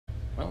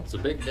Well, it's a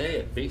big day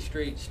at B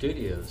Street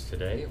Studios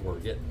today. We're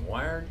getting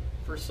wired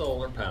for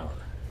solar power.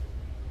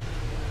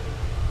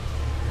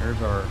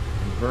 Here's our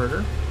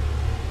inverter.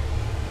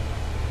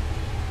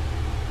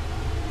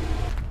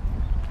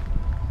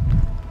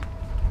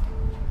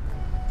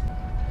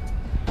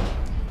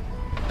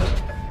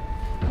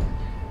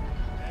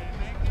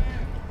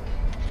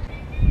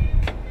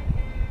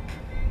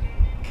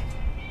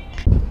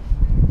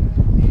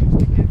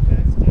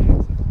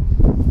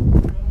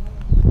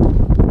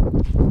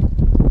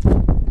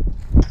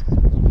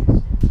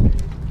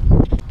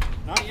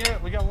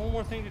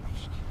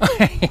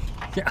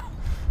 Yeah.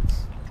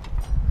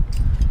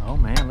 Oh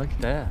man, look at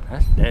that.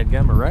 That's a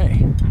dadgum array.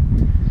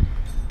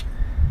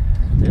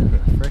 That is a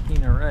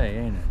freaking array,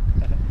 ain't it?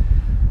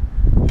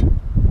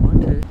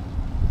 One, two.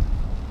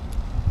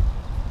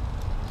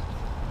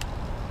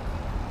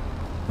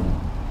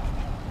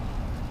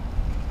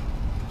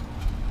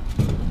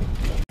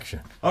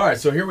 All right,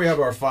 so here we have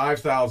our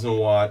 5,000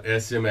 watt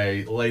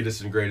SMA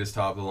latest and greatest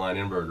top of the line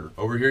inverter.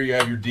 Over here you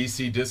have your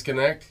DC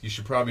disconnect. You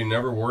should probably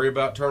never worry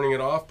about turning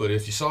it off, but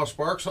if you saw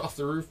sparks off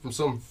the roof from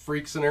some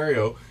freak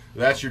scenario,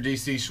 that's your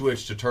DC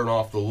switch to turn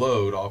off the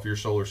load off your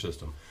solar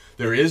system.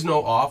 There is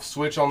no off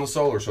switch on the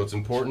solar, so it's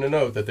important to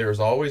note that there is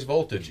always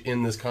voltage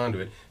in this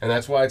conduit, and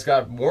that's why it's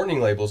got warning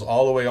labels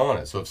all the way on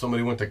it. So if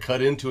somebody went to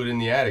cut into it in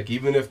the attic,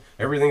 even if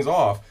everything's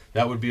off,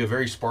 that would be a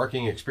very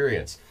sparking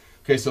experience.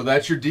 Okay, so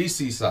that's your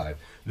DC side.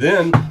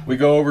 Then we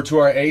go over to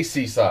our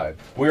AC side.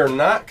 We are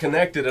not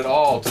connected at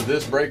all to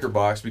this breaker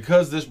box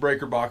because this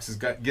breaker box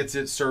gets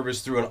its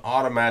service through an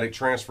automatic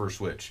transfer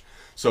switch.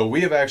 So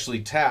we have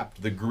actually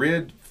tapped the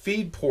grid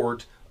feed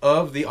port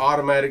of the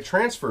automatic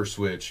transfer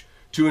switch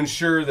to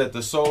ensure that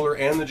the solar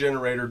and the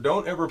generator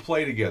don't ever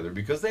play together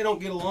because they don't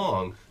get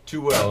along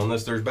too well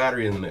unless there's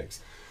battery in the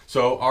mix.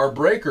 So our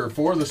breaker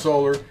for the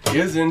solar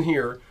is in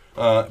here,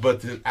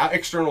 but the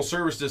external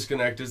service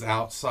disconnect is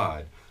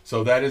outside.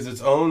 So that is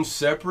its own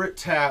separate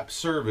tap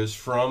service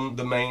from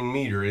the main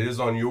meter. It is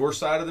on your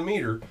side of the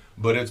meter,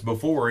 but it's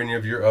before any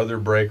of your other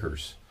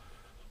breakers.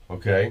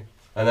 Okay?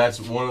 And that's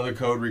one of the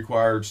code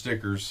required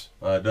stickers.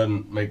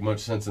 Doesn't make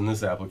much sense in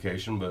this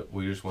application, but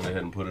we just went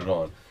ahead and put it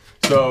on.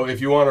 So if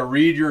you want to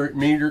read your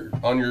meter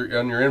on your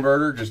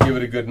inverter, just give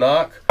it a good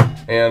knock.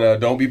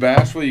 And don't be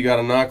bashful. You got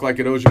to knock like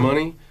it owes you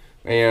money.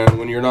 And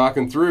when you're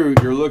knocking through,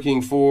 you're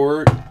looking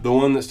for the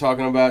one that's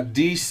talking about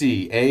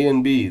DC, A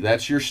and B.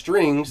 That's your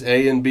strings,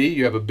 A and B.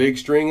 You have a big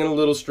string and a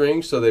little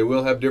string, so they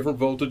will have different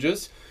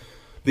voltages.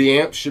 The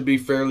amps should be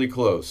fairly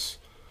close.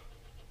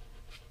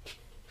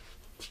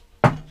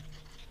 And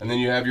then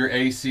you have your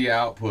AC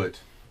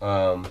output.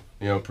 You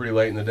know, pretty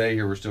late in the day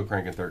here, we're still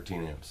cranking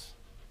 13 amps.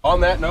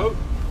 On that note,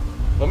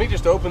 let me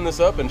just open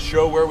this up and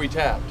show where we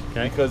tapped.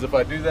 Okay. Because if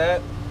I do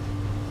that,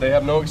 they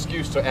have no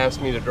excuse to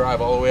ask me to drive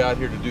all the way out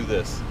here to do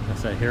this. I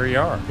say, here you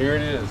are. Here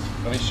it is.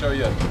 Let me show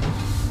you.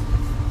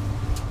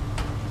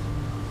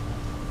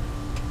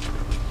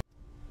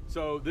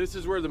 So this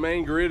is where the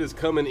main grid is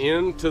coming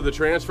in to the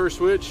transfer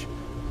switch.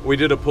 We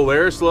did a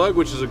Polaris lug,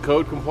 which is a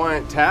code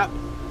compliant tap,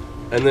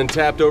 and then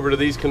tapped over to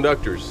these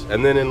conductors.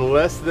 And then in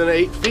less than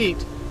 8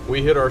 feet,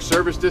 we hit our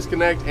service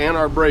disconnect and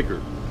our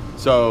breaker.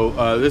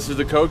 So this is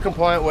the code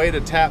compliant way to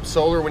tap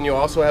solar when you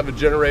also have a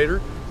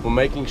generator. We're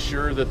making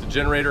sure that the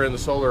generator and the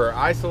solar are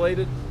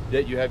isolated,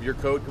 that you have your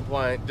code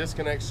compliant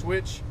disconnect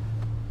switch.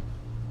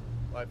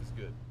 Life is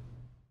good.